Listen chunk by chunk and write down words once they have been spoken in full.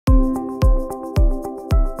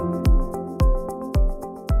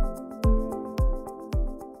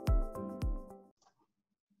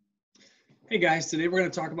Hey guys, today we're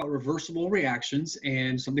going to talk about reversible reactions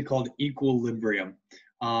and something called equilibrium.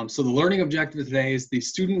 So the learning objective of today is the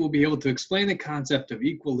student will be able to explain the concept of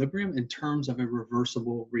equilibrium in terms of a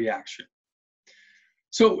reversible reaction.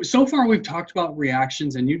 So far we've talked about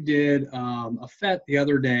reactions, and you did a FET the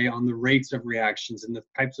other day on the rates of reactions and the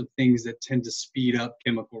types of things that tend to speed up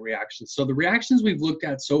chemical reactions. So the reactions we've looked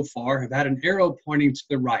at so far have had an arrow pointing to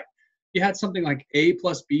the right. You had something like A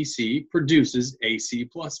plus BC produces AC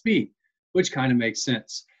plus B, which kind of makes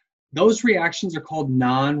sense. Those reactions are called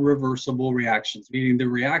non-reversible reactions, meaning the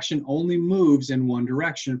reaction only moves in one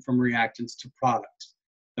direction from reactants to products.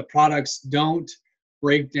 The products don't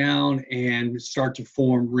break down and start to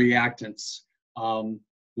form reactants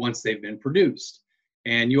once they've been produced.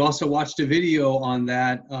 And you also watched a video on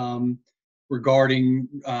that regarding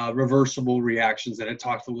reversible reactions, and it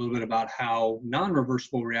talked a little bit about how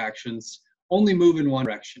non-reversible reactions only move in one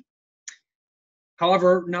direction.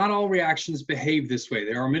 However, not all reactions behave this way.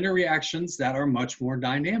 There are many reactions that are much more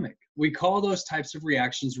dynamic. We call those types of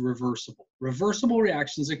reactions reversible. Reversible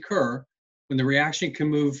reactions occur when the reaction can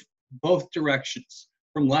move both directions,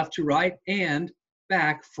 from left to right and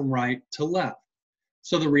back from right to left.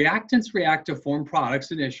 So the reactants react to form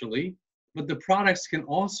products initially, but the products can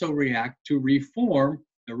also react to reform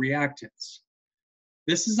the reactants.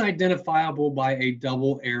 This is identifiable by a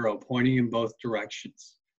double arrow pointing in both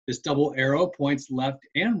directions. This double arrow points left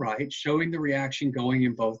and right, showing the reaction going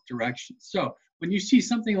in both directions. So when you see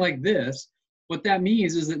something like this, what that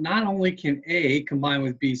means is that not only can A combine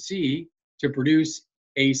with BC to produce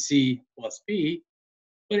AC plus B,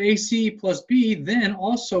 but AC plus B then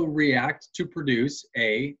also react to produce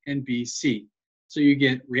A and BC. So you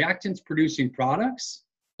get reactants producing products,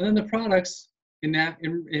 and then the products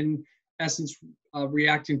in essence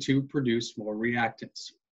reacting to produce more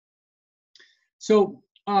reactants. So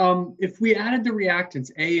if we added the reactants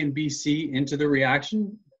A and BC into the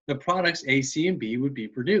reaction, the products AC and B would be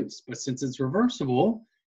produced. But since it's reversible,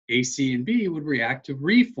 AC and B would react to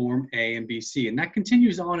reform A and BC, and that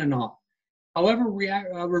continues on and on. However,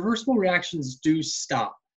 reversible reactions do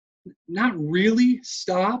stop. Not really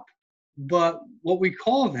stop, but what we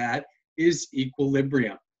call that is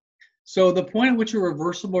equilibrium. So the point at which a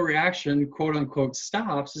reversible reaction, quote unquote,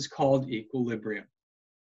 stops is called equilibrium.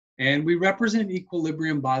 And we represent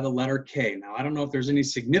equilibrium by the letter K. Now, I don't know if there's any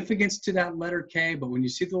significance to that letter K, but when you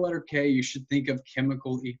see the letter K, you should think of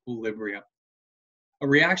chemical equilibrium. A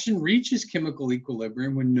reaction reaches chemical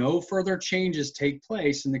equilibrium when no further changes take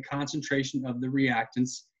place in the concentration of the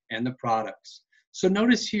reactants and the products. So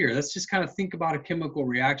notice here, let's just kind of think about a chemical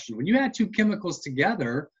reaction. When you add two chemicals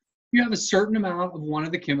together, you have a certain amount of one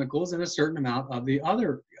of the chemicals and a certain amount of the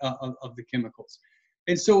other of the chemicals.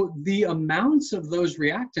 And so the amounts of those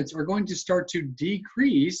reactants are going to start to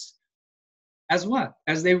decrease as what?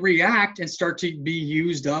 As they react and start to be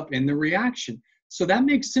used up in the reaction. So that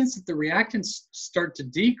makes sense that the reactants start to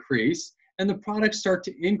decrease and the products start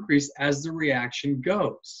to increase as the reaction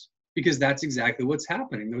goes, because that's exactly what's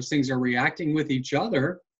happening. Those things are reacting with each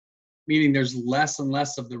other, meaning there's less and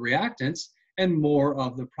less of the reactants and more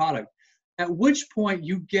of the product. At which point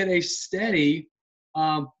you get a steady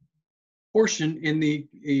portion in the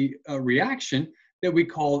reaction that we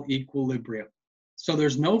call equilibrium. So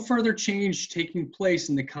there's no further change taking place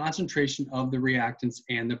in the concentration of the reactants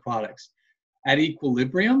and the products. At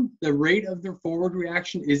equilibrium, the rate of the forward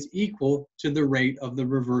reaction is equal to the rate of the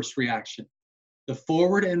reverse reaction. The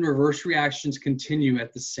forward and reverse reactions continue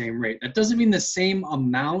at the same rate. That doesn't mean the same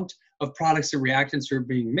amount of products and reactants are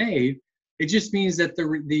being made. It just means that the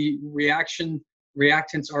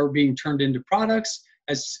reactants are being turned into products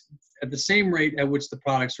at the same rate at which the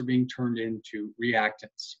products are being turned into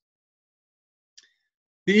reactants.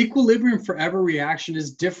 The equilibrium for every reaction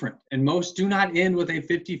is different, and most do not end with a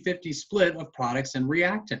 50-50 split of products and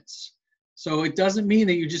reactants. So it doesn't mean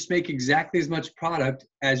that you just make exactly as much product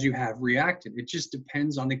as you have reactant. It just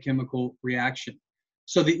depends on the chemical reaction.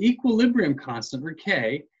 So the equilibrium constant, or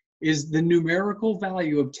K, is the numerical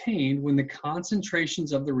value obtained when the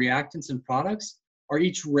concentrations of the reactants and products are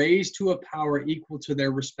each raised to a power equal to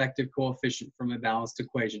their respective coefficient from a balanced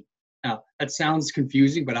equation. Now, that sounds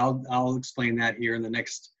confusing, but I'll explain that here in the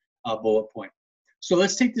next bullet point. So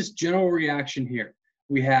let's take this general reaction here.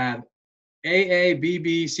 We have AA,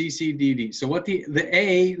 BB, CC, DD. So what the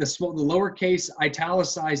lowercase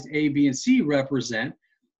italicized A, B, and C represent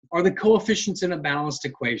are the coefficients in a balanced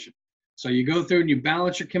equation. So you go through and you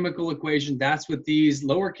balance your chemical equation. That's what these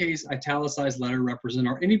lowercase italicized letters represent,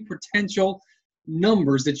 or any potential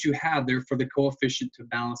numbers that you have there for the coefficient to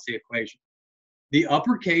balance the equation. The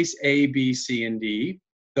uppercase A, B, C, and D,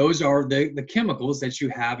 those are the chemicals that you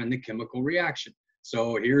have in the chemical reaction.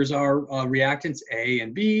 So here's our reactants A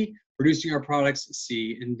and B, producing our products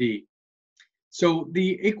C and D. So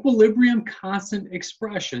the equilibrium constant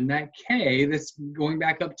expression, that K, that's going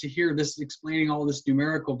back up to here, this is explaining all this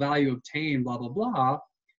numerical value obtained, blah, blah, blah,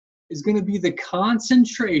 is going to be the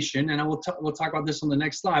concentration, and we'll talk about this on the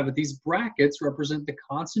next slide, but these brackets represent the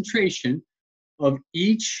concentration of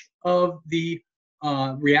each of the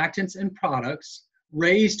reactants and products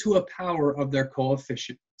raised to a power of their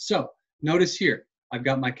coefficient. So notice here, I've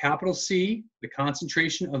got my capital C, the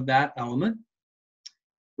concentration of that element,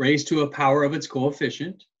 raised to a power of its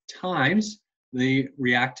coefficient, times the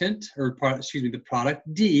reactant, or the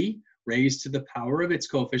product D, raised to the power of its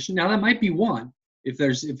coefficient. Now that might be 1, if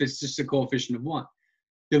it's just a coefficient of 1,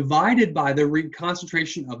 divided by the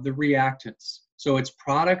concentration of the reactants. So it's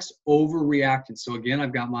products over reactants. So again,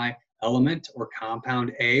 I've got my element or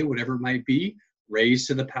compound A, whatever it might be, raised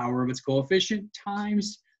to the power of its coefficient,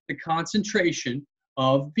 times the concentration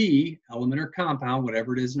of B, element or compound,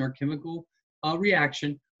 whatever it is in our chemical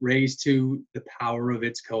reaction, raised to the power of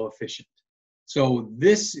its coefficient. So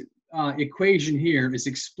this equation here is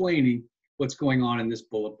explaining what's going on in this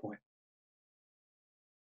bullet point.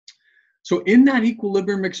 So in that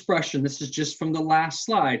equilibrium expression, this is just from the last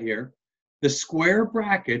slide here, the square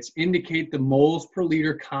brackets indicate the moles per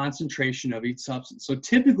liter concentration of each substance. So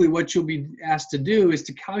typically what you'll be asked to do is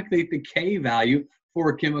to calculate the K value for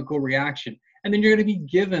a chemical reaction. And then you're going to be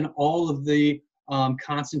given all of the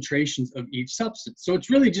concentrations of each substance. So it's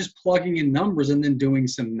really just plugging in numbers and then doing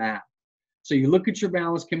some math. So you look at your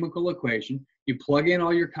balanced chemical equation, you plug in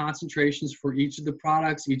all your concentrations for each of the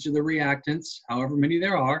products, each of the reactants, however many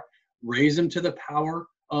there are, raise them to the power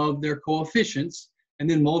of their coefficients, and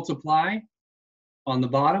then multiply on the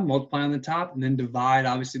bottom, multiply on the top, and then divide,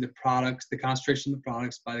 obviously, the products, the concentration of the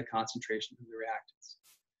products by the concentration of the reactants.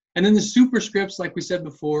 And then the superscripts, like we said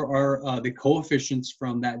before, are the coefficients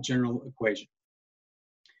from that general equation.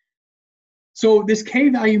 So this K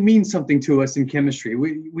value means something to us in chemistry.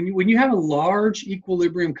 When you have a large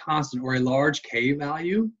equilibrium constant or a large K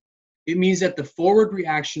value, it means that the forward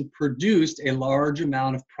reaction produced a large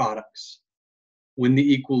amount of products when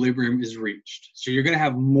the equilibrium is reached. So you're going to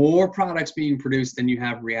have more products being produced than you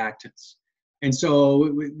have reactants. And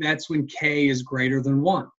so that's when K is greater than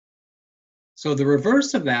 1. So the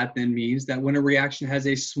reverse of that then means that when a reaction has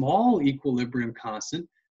a small equilibrium constant,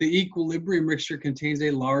 the equilibrium mixture contains a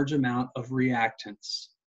large amount of reactants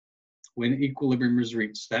when equilibrium is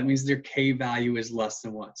reached. That means their K value is less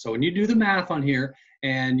than 1. So when you do the math on here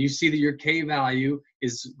and you see that your K value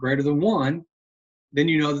is greater than 1, then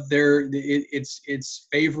you know that it's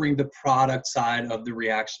favoring the product side of the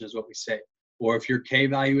reaction is what we say. Or if your K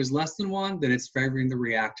value is less than 1, then it's favoring the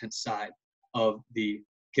reactant side of the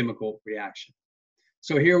chemical reaction.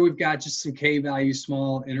 So here we've got just some K values,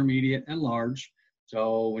 small, intermediate, and large.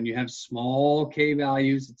 So when you have small K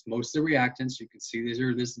values, it's most of the reactants. You can see these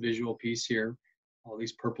are this visual piece here. All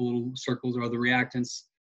these purple little circles are the reactants.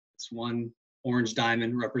 This one orange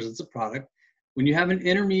diamond represents a product. When you have an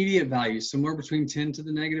intermediate value, somewhere between 10 to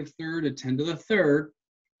the negative third to 10 to the third,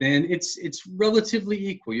 then it's relatively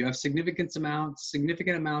equal. You have significant amounts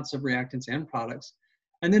of reactants and products.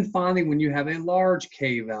 And then finally, when you have a large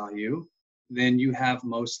K value, then you have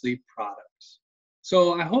mostly products.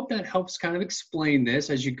 So I hope that helps kind of explain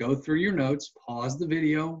this as you go through your notes. Pause the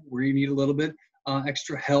video where you need a little bit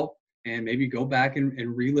extra help, and maybe go back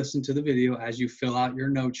and re-listen to the video as you fill out your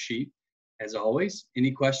note sheet. As always, any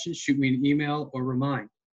questions, shoot me an email or remind.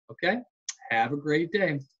 Okay? Have a great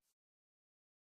day.